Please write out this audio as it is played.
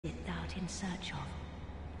out in search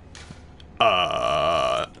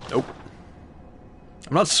of? Nope.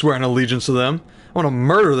 I'm not swearing allegiance to them. I want to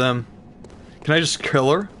murder them. Can I just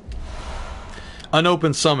kill her?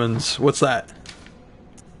 Unopened summons. What's that?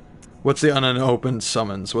 What's the unopened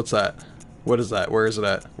summons? What's that? What is that? Where is it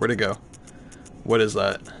at? Where'd it go? What is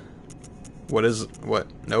that? What is... what?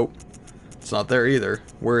 Nope. It's not there either.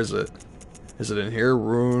 Where is it? Is it in here?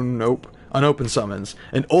 Rune? Nope. Unopened summons.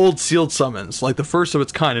 An old sealed summons, like the first of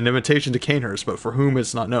its kind, an invitation to Canehurst, but for whom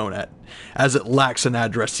it's not known, as it lacks an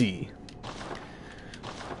addressee.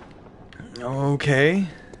 Okay.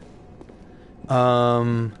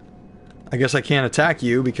 I guess I can't attack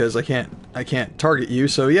you because I can't target you,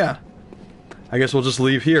 so yeah. I guess we'll just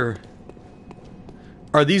leave here.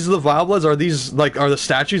 Are these the Vilebloods? Are these, like, are the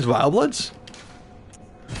statues Vilebloods?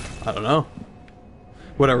 I don't know.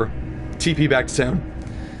 Whatever. TP back to town.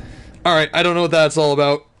 Alright, I don't know what that's all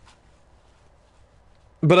about.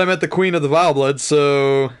 But I met the Queen of the Vilebloods,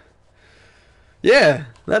 so... yeah,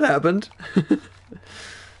 that happened.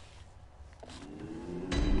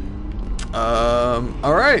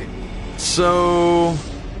 Alright. So...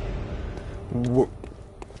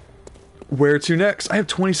 where to next? I have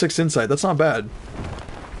 26 insight, that's not bad.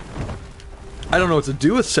 I don't know what to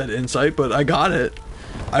do with said insight, but I got it.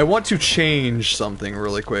 I want to change something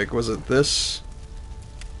really quick. Was it this?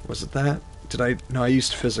 Was it that? Did I? No, I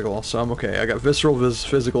used physical, so I'm okay. I got visceral,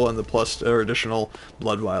 physical, and the plus or additional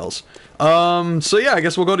blood vials. So yeah, I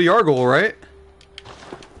guess we'll go to Yargul, right?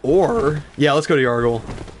 Or, yeah, let's go to Yargul.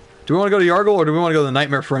 Do we want to go to Yargul, or do we want to go to the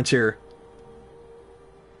Nightmare Frontier?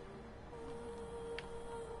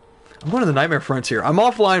 I'm going to the Nightmare Frontier. I'm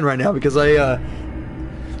offline right now because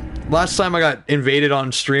last time I got invaded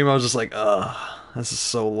on stream, I was just like, ugh, this is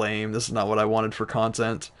so lame. This is not what I wanted for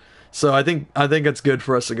content. So I think it's good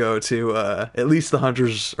for us to go to at least the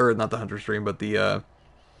Hunters, or not the Hunter's Dream, but the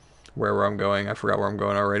where I'm going. I forgot where I'm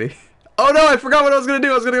going already. Oh no, I forgot what I was gonna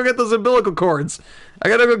do. I was gonna go get those umbilical cords. I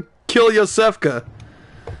gotta go kill Yosefka.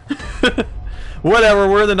 Whatever.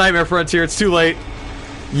 We're in the Nightmare Frontier. It's too late.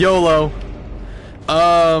 YOLO.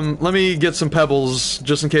 Let me get some pebbles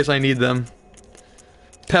just in case I need them.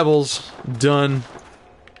 Pebbles. Done.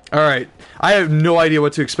 Alright. I have no idea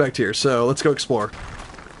what to expect here, so let's go explore.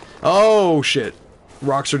 Oh, shit.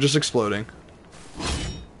 Rocks are just exploding.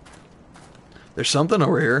 There's something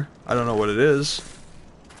over here. I don't know what it is.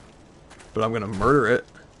 But I'm gonna murder it.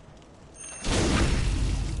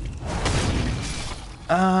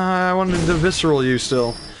 I wanted to visceral you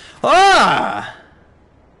still. Ah!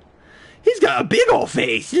 He's got a big old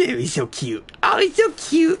face. He's so cute. Oh, he's so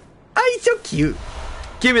cute. Oh, he's so cute.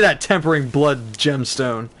 Give me that tempering blood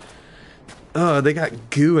gemstone. Oh, they got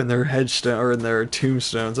goo in their headstone, or in their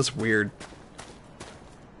tombstones. That's weird.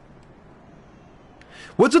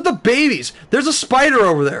 What's with the babies? There's a spider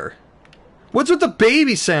over there. What's with the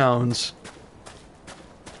baby sounds?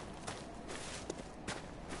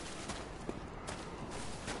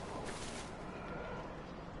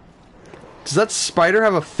 Does that spider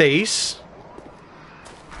have a face?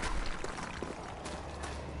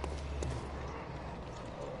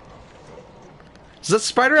 Does that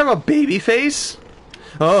spider have a baby face?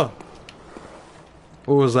 Oh.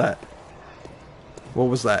 What was that? What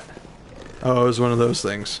was that? Oh, it was one of those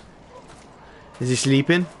things. Is he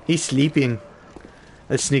sleeping? He's sleeping.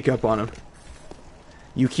 Let's sneak up on him.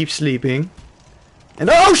 You keep sleeping. And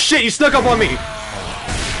oh shit, you snuck up on me!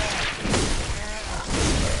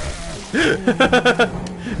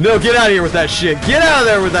 No, get out of here with that shit. Get out of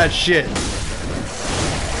there with that shit.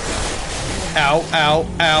 Ow, ow,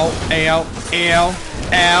 ow, ow, ow,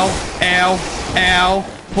 ow, ow, ow.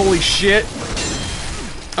 Holy shit.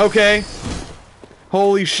 Okay.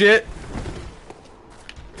 Holy shit.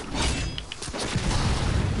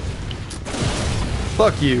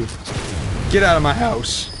 Fuck you. Get out of my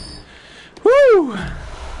house. Woo!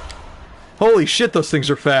 Holy shit, those things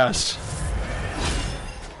are fast.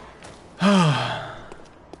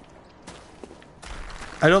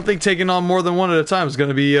 I don't think taking on more than one at a time is going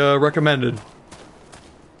to be recommended.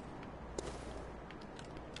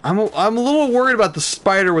 I'm a little worried about the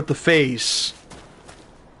spider with the face.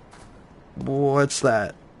 What's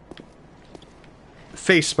that?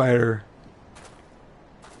 Face spider.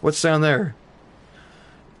 What's down there?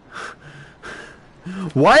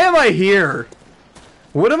 Why am I here?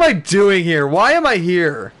 What am I doing here? Why am I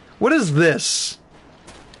here? What is this?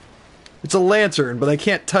 It's a lantern, but I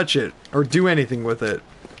can't touch it or do anything with it.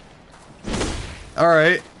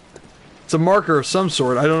 Alright. It's a marker of some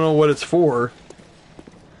sort. I don't know what it's for.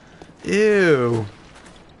 Ew.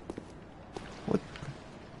 What?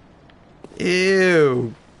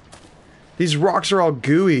 Ew. These rocks are all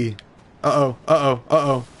gooey. Uh-oh, uh-oh,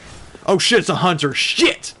 uh-oh. Oh shit, it's a hunter.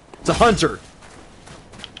 Shit! It's a hunter.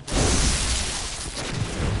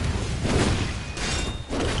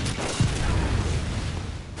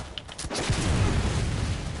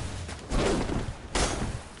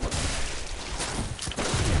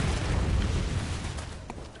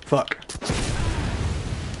 Fuck.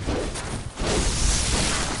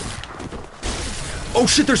 Oh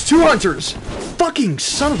shit, there's 2 hunters! Fucking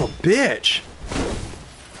son of a bitch!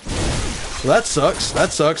 Well, that sucks.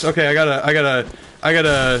 That sucks. Okay, I gotta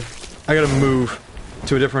move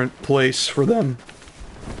to a different place for them.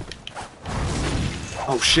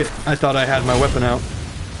 Oh shit, I thought I had my weapon out.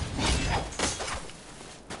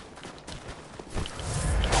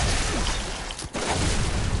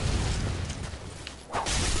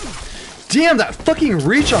 Damn, that fucking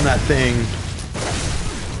reach on that thing!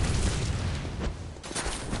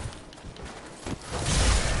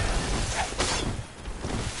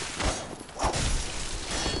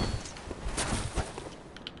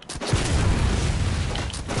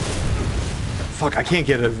 Fuck, I can't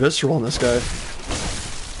get a visceral on this guy.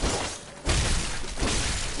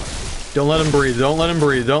 Don't let him breathe, don't let him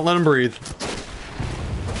breathe, don't let him breathe.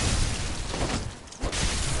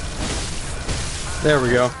 There we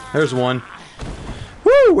go. There's one.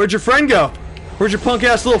 Woo! Where'd your friend go? Where'd your punk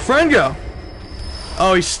ass little friend go?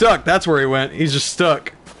 Oh, he's stuck. That's where he went. He's just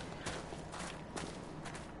stuck.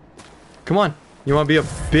 Come on. You want to be a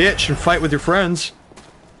bitch and fight with your friends?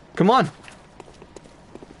 Come on.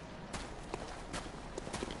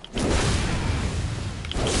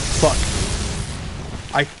 Fuck.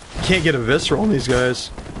 I can't get a visceral on these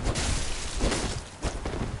guys.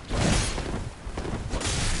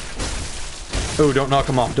 Oh, don't knock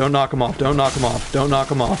him off. Don't knock him off. Don't knock him off. Don't knock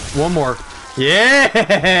him off. One more.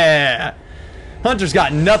 Yeah! Hunter's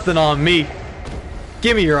got nothing on me.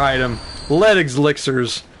 Give me your item. Lead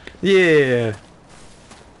elixirs. Yeah.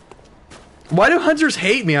 Why do hunters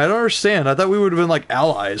hate me? I don't understand. I thought we would have been like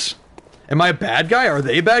allies. Am I a bad guy? Are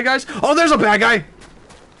they bad guys? Oh, there's a bad guy!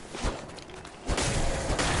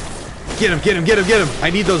 Get him, get him, get him, get him! I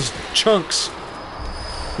need those chunks.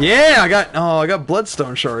 Yeah, I got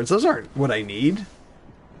bloodstone shards. Those aren't what I need.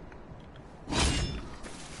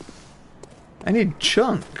 I need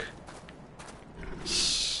chunk.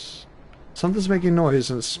 Something's making noise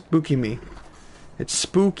and it's spooky me. It's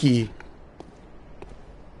spooky.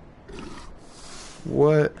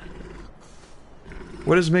 What?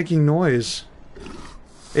 What is making noise?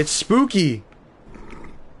 It's spooky.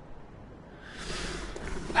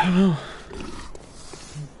 I don't know.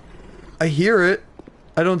 I hear it.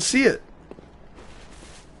 I don't see it.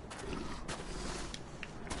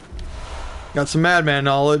 Got some madman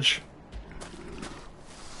knowledge.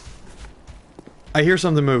 I hear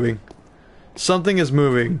something moving. Something is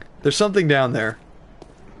moving. There's something down there.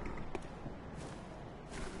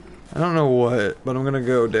 I don't know what, but I'm gonna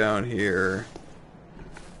go down here.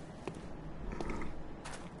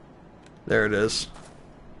 There it is.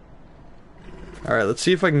 Alright, let's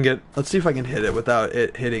see if I can hit it without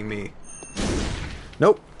it hitting me.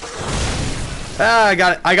 Nope. Ah, I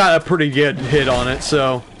got a pretty good hit on it,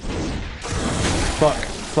 so.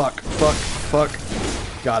 Fuck.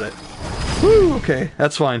 Got it. Woo, okay,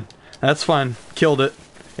 that's fine. That's fine. Killed it.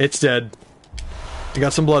 It's dead. I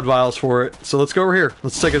got some blood vials for it. So let's go over here.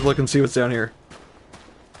 Let's take a look and see what's down here.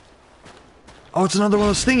 Oh, it's another one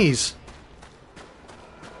of those thingies.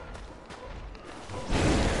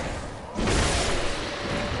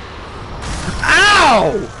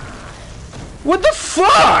 Ow! What the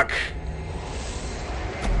fuck?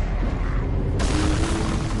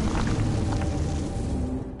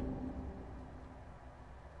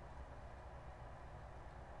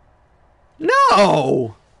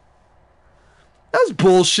 No! That was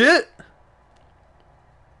bullshit.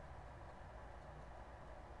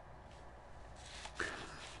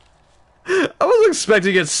 I wasn't expecting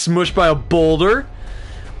to get smushed by a boulder.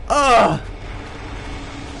 Ugh!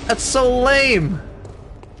 That's so lame.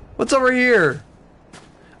 What's over here?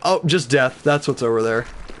 Oh, just death. That's what's over there.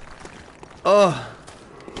 Ugh.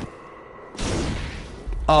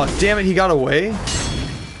 Oh, damn it, he got away?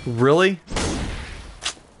 Really?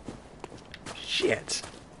 Shit.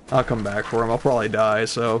 I'll come back for him. I'll probably die,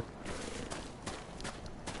 so...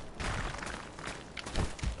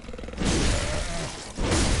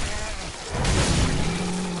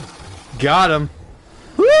 Got him.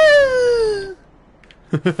 Woo!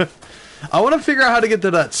 I want to figure out how to get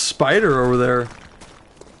to that spider over there.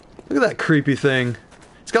 Look at that creepy thing.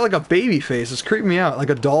 It's got like a baby face. It's creeping me out. Like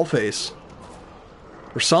a doll face.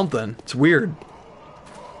 Or something. It's weird.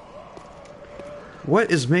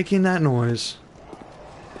 What is making that noise?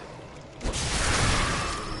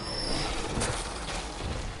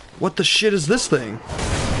 What the shit is this thing?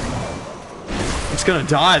 It's gonna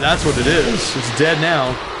die, that's what it is. It's dead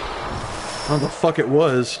now. I don't know what the fuck it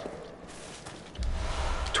was.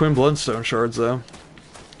 Twin bloodstone shards, though.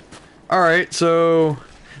 Alright, so...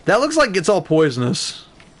 that looks like it's all poisonous.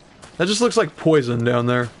 That just looks like poison down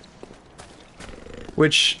there.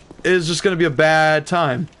 Which is just gonna be a bad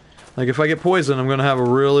time. Like, if I get poisoned, I'm gonna have a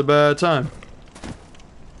really bad time.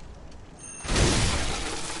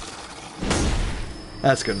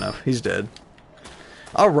 That's good enough. He's dead.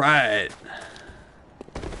 Alright.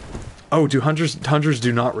 Oh, do hunters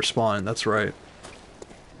do not respawn. That's right.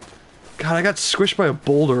 God, I got squished by a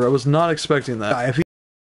boulder. I was not expecting that. If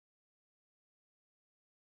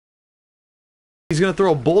he's gonna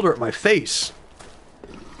throw a boulder at my face.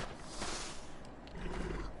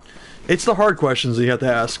 It's the hard questions that you have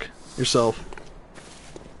to ask yourself.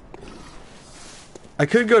 I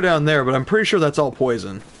could go down there, but I'm pretty sure that's all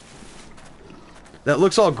poison. That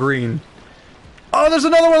looks all green. Oh, there's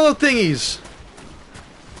another one of those thingies!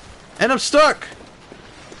 And I'm stuck!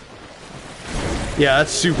 Yeah,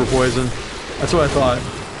 that's super poison. That's what I thought.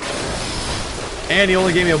 And he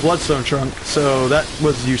only gave me a bloodstone chunk, so that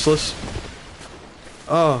was useless.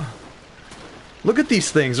 Oh. Look at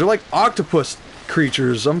these things. They're like octopus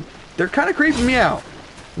creatures. They're kind of creeping me out.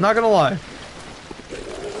 I'm not gonna lie.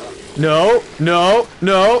 No, no,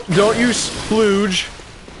 no, don't you splooge.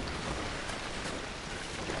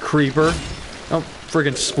 Creeper. Oh,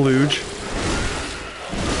 friggin' splooge.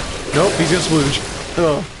 Nope, he's gonna splooge.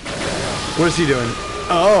 Oh. What is he doing?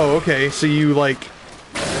 Oh, okay, so you, like,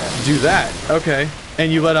 do that. Okay.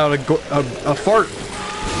 And you let out a fart.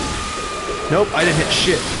 Nope, I didn't hit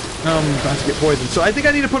shit. I'm about to get poisoned. So I think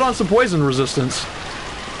I need to put on some poison resistance.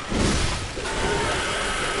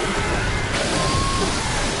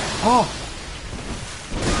 Oh!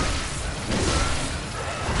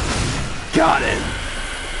 Got it!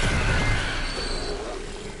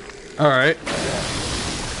 Alright.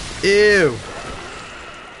 Ew!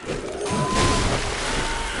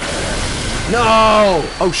 No!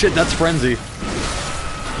 Oh shit, that's frenzy.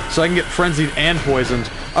 So I can get frenzied and poisoned.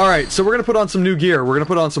 Alright, so we're gonna put on some new gear. We're gonna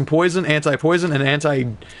put on some poison, anti-poison, and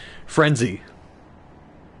anti-frenzy.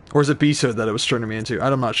 Or is it beast hood that it was turning me into?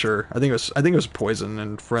 I'm not sure. I think it was poison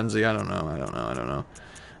and frenzy. I don't know.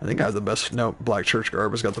 I think I have the best. No, Black Church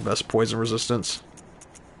Garb has got the best poison resistance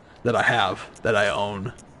that I have, that I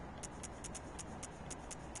own.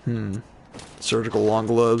 Surgical long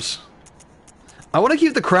gloves. I want to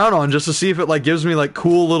keep the crown on just to see if it like gives me like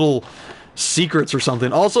cool little secrets or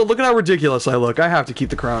something. Also, look at how ridiculous I look. I have to keep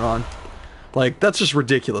the crown on. Like, that's just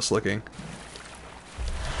ridiculous looking.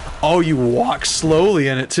 Oh, you walk slowly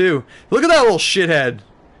in it, too. Look at that little shithead.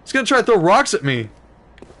 He's gonna try to throw rocks at me.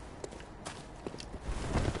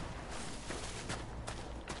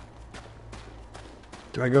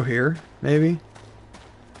 Do I go here? Maybe?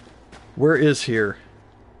 Where is here?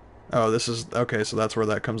 Oh, this is... okay, so that's where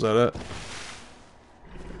that comes out at.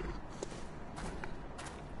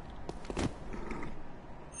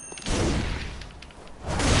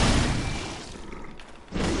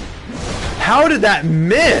 How did that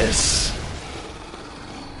miss?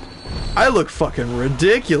 I look fucking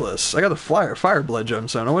ridiculous. I got the fire blood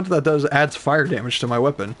gemstone. I wonder if that does adds fire damage to my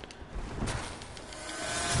weapon.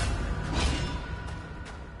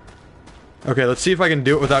 Okay, let's see if I can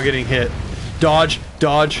do it without getting hit. Dodge,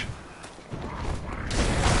 dodge.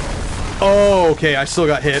 Oh, okay, I still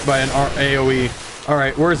got hit by an AoE.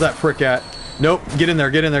 Alright, where's that prick at? Nope, get in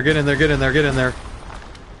there, get in there, get in there, get in there, get in there.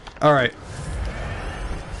 Alright.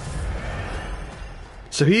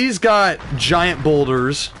 So he's got giant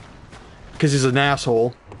boulders, because he's an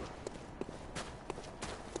asshole.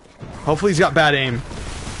 Hopefully he's got bad aim.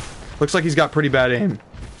 Looks like he's got pretty bad aim.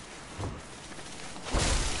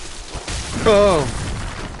 Oh!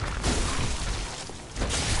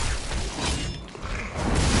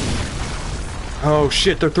 Oh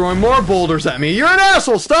shit, they're throwing more boulders at me. You're an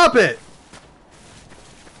asshole, stop it!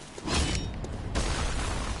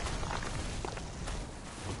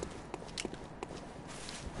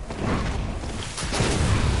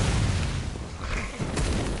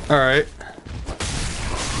 Alright.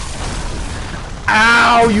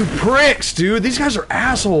 Ow, you pricks, dude! These guys are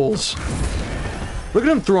assholes! Look at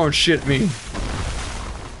them throwing shit at me.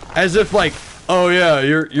 As if like, oh yeah,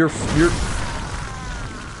 you're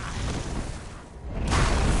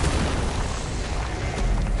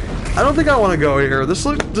I don't think I want to go here.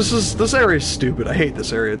 This area is stupid. I hate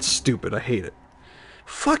this area. It's stupid. I hate it.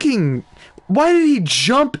 Fucking, why did he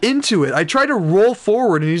jump into it? I tried to roll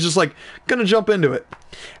forward and he's just like, gonna jump into it.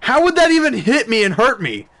 How would that even hit me and hurt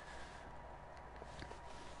me?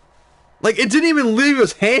 Like, it didn't even leave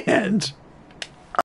his hand.